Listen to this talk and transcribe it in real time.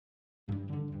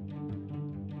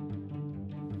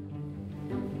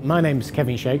My name is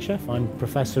Shakesheff. I'm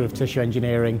Professor of Tissue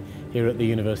Engineering here at the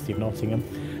University of Nottingham.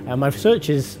 My research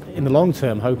is, in the long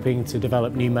term, hoping to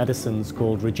develop new medicines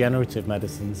called regenerative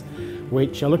medicines,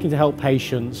 which are looking to help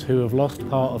patients who have lost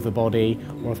part of the body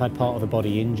or have had part of the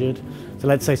body injured. So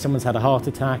let's say someone's had a heart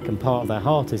attack and part of their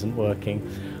heart isn't working.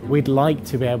 We'd like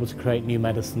to be able to create new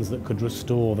medicines that could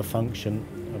restore the function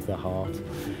of the heart.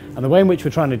 And the way in which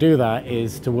we're trying to do that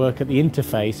is to work at the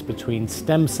interface between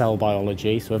stem cell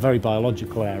biology, so a very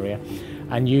biological area,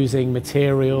 and using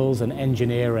materials and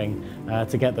engineering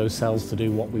to get those cells to do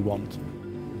what we want.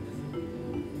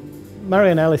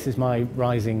 Marianne Ellis is my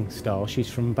rising star.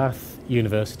 She's from Bath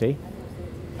University.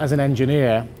 As an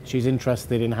engineer, she's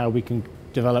interested in how we can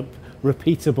develop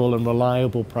repeatable and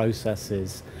reliable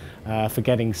processes for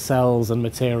getting cells and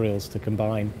materials to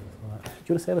combine. Do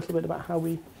you want to say a little bit about how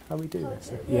we do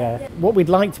this? Yeah. What we'd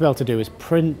like to be able to do is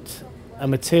print a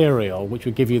material which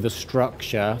would give you the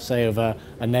structure, say of a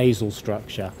nasal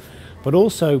structure, but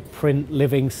also print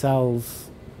living cells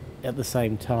at the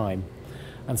same time.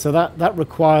 And so that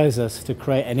requires us to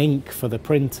create an ink for the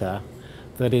printer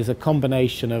that is a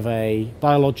combination of a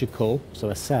biological, so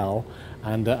a cell,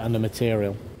 and a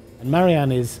material. And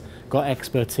Marianne has got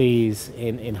expertise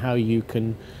in how you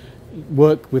can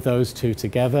work with those two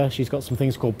together. She's got some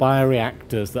things called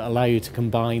bioreactors that allow you to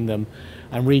combine them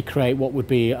and recreate what would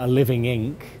be a living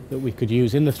ink that we could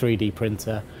use in the 3D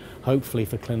printer, hopefully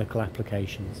for clinical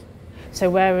applications. So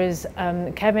whereas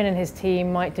Kevin and his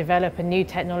team might develop a new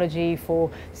technology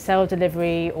for cell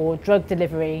delivery or drug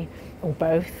delivery, or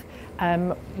both,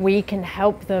 we can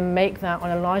help them make that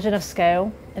on a large enough scale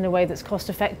in a way that's cost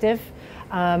effective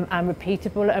and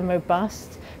repeatable and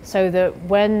robust, so that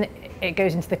when it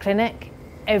goes into the clinic,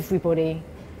 everybody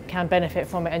can benefit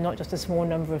from it and not just a small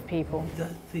number of people.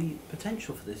 The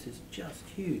potential for this is just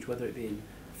huge, whether it be in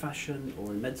fashion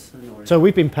or in medicine or in... So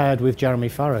we've been paired with Jeremy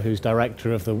Farrar, who's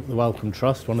director of the Wellcome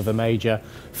Trust, one of the major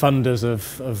funders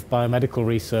of biomedical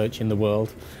research in the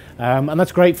world. And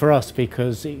that's great for us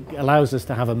because it allows us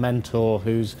to have a mentor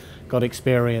who's got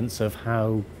experience of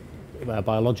how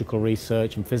biological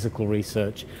research and physical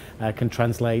research can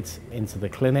translate into the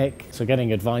clinic. So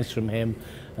getting advice from him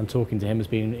and talking to him has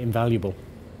been invaluable.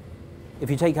 If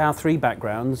you take our three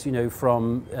backgrounds, you know,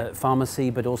 from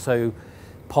pharmacy, but also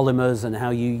polymers and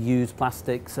how you use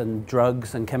plastics and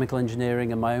drugs and chemical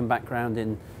engineering, and my own background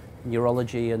in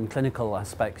neurology and clinical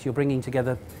aspects, you're bringing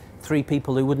together three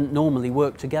people who wouldn't normally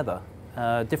work together.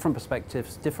 Different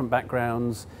perspectives, different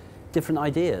backgrounds, different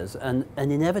ideas, and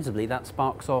inevitably that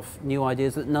sparks off new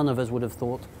ideas that none of us would have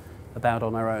thought about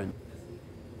on our own.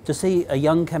 To see a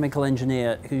young chemical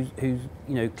engineer who's you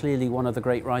know, clearly one of the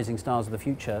great rising stars of the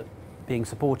future, being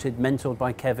supported, mentored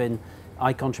by Kevin,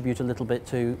 I contribute a little bit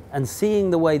too, and seeing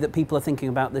the way that people are thinking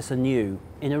about this anew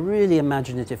in a really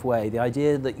imaginative way, the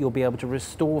idea that you'll be able to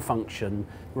restore function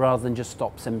rather than just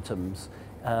stop symptoms,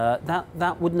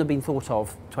 that wouldn't have been thought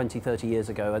of 20, 30 years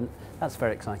ago, and that's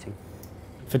very exciting.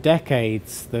 For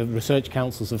decades, the research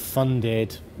councils have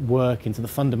funded work into the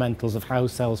fundamentals of how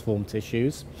cells form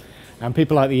tissues, and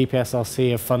people like the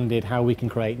EPSRC have funded how we can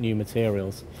create new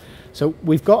materials. So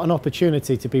we've got an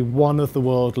opportunity to be one of the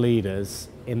world leaders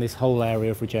in this whole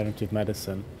area of regenerative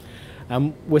medicine.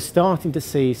 We're starting to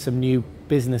see some new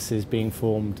businesses being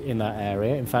formed in that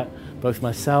area. In fact, both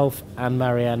myself and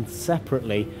Marianne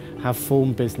separately have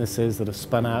formed businesses that have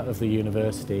spun out of the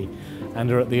university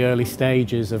and are at the early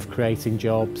stages of creating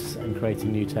jobs and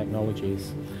creating new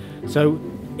technologies. So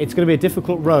it's going to be a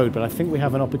difficult road, but I think we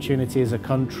have an opportunity as a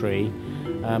country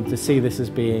to see this as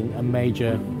being a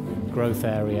major growth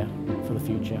area for the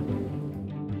future.